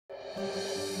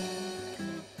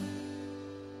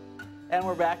And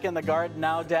we're back in the garden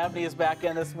now. Dabney is back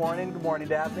in this morning. Good morning,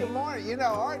 Dabney. Good morning. You know,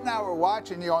 Art and I were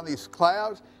watching you on these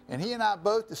clouds, and he and I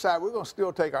both decided we're going to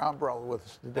still take our umbrella with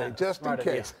us today, just in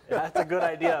case. Yeah, that's a good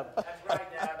idea. That's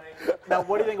right, Dabney. Now,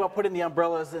 what do you think about putting the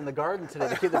umbrellas in the garden today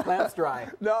to keep the plants dry?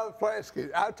 No, the plants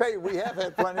can. I'll tell you, we have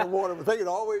had plenty of water, but they could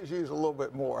always use a little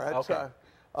bit more. That's, okay.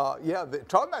 Yeah,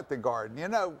 talking about the garden, you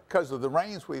know, because of the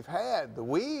rains we've had, the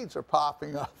weeds are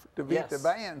popping up to beat the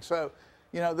band. So,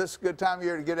 you know, this is a good time of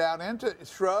year to get out into it.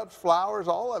 Shrubs, flowers,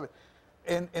 all of it.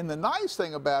 And the nice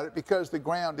thing about it, because the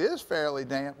ground is fairly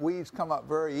damp, weeds come up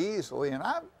very easily. And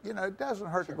you know, it doesn't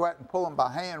hurt to go out and pull them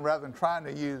by hand rather than trying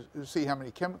to see how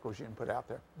many chemicals you can put out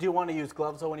there. Do you want to use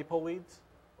gloves though when you pull weeds?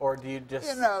 Or do you just...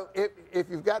 You know, if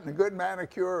you've gotten a good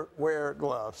manicure, wear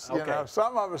gloves. Okay. You know,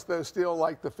 some of us, though, still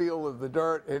like the feel of the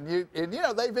dirt. And you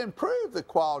know, they've improved the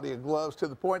quality of gloves to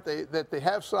the point that they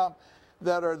have some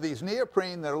that are these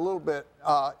neoprene that are a little bit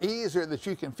easier that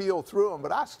you can feel through them,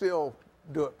 but I still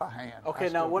do it by hand. Okay,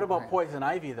 now what about poison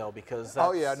ivy though? Because that's,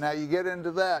 oh yeah, now you get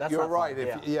into that. You're right.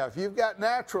 If you've got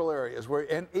natural areas where,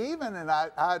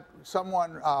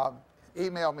 someone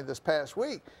emailed me this past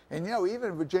week, and you know,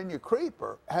 even Virginia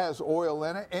creeper has oil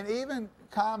in it, and even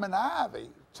common ivy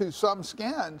to some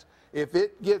skins. If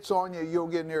it gets on you, you'll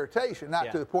get an irritation.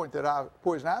 Not to the point that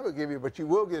poison ivy will give you, but you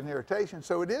will get an irritation.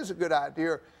 So it is a good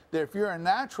idea that if you're in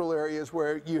natural areas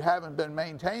where you haven't been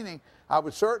maintaining, I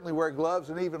would certainly wear gloves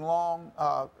and even long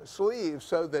sleeves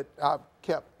so that I've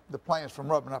kept the plants from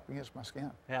rubbing up against my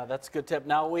skin. Yeah, that's a good tip.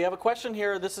 Now, we have a question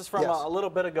here. This is from a little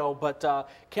bit ago, but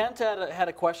Kent had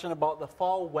a question about the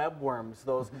fall webworms,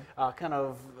 those kind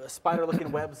of spider-looking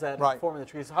webs that form in the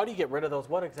trees. How do you get rid of those?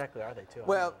 What exactly are they, too?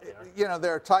 Well, you know,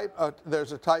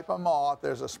 there's a type of moth.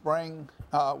 There's a spring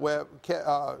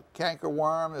canker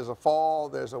worm. There's a fall.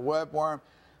 There's a webworm.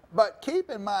 But keep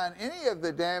in mind, any of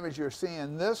the damage you're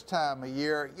seeing this time of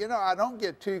year, you know, I don't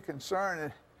get too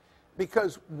concerned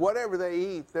because whatever they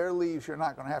eat, their leaves you're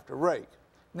not going to have to rake.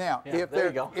 Now, if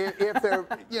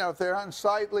they're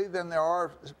unsightly, then there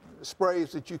are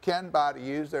sprays that you can buy to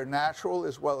use. They're natural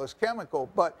as well as chemical.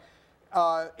 But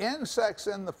insects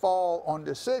in the fall on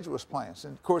deciduous plants,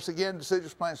 and of course, again,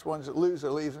 deciduous plants are ones that lose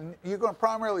their leaves, and you're going to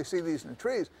primarily see these in the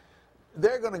trees.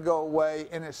 They're going to go away,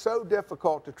 and it's so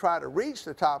difficult to try to reach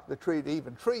the top of the tree to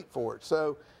even treat for it.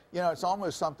 So, you know, it's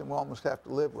almost something we almost have to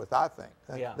live with, I think.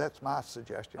 That's my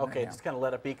suggestion. Okay, just kind of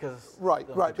let it be because... Right,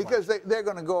 because they're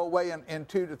going to go away in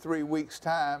 2 to 3 weeks'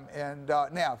 time. And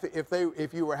now,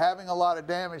 if you were having a lot of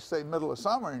damage, say, middle of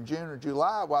summer in June or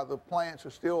July, while the plants are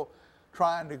still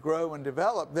trying to grow and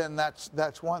develop, then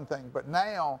that's one thing. But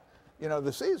now, you know,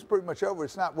 the season's pretty much over.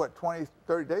 It's not, what, 20,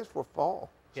 30 days before fall.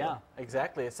 Yeah,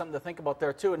 exactly. It's something to think about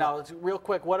there, too. Now, real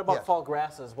quick, what about fall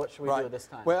grasses? What should we do this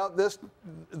time? Well,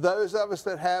 those of us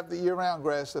that have the year-round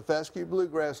grass, the fescue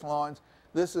bluegrass lawns,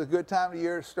 this is a good time of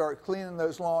year to start cleaning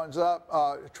those lawns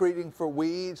up, treating for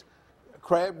weeds.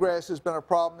 Crabgrass has been a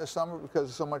problem this summer because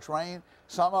of so much rain.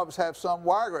 Some of us have some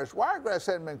wiregrass. Wiregrass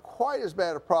hasn't been quite as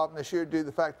bad a problem this year due to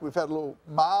the fact that we've had a little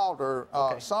milder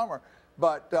summer.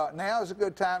 But now is a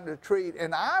good time to treat,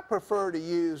 and I prefer to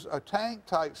use a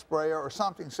tank-type sprayer or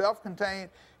something self-contained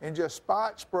and just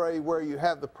spot spray where you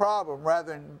have the problem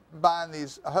rather than buying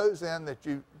these hose in that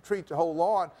you treat the whole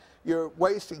lawn. You're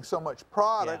wasting so much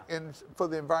product and for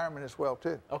the environment as well,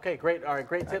 too. Okay, great. All right,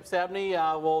 great tips, Dabney.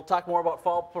 We'll talk more about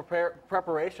fall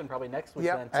preparation probably next week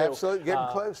then, too. Absolutely. Getting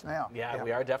close now. Yeah,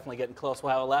 we are definitely getting close.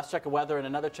 We'll have a last check of weather and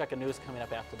another check of news coming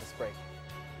up after this break.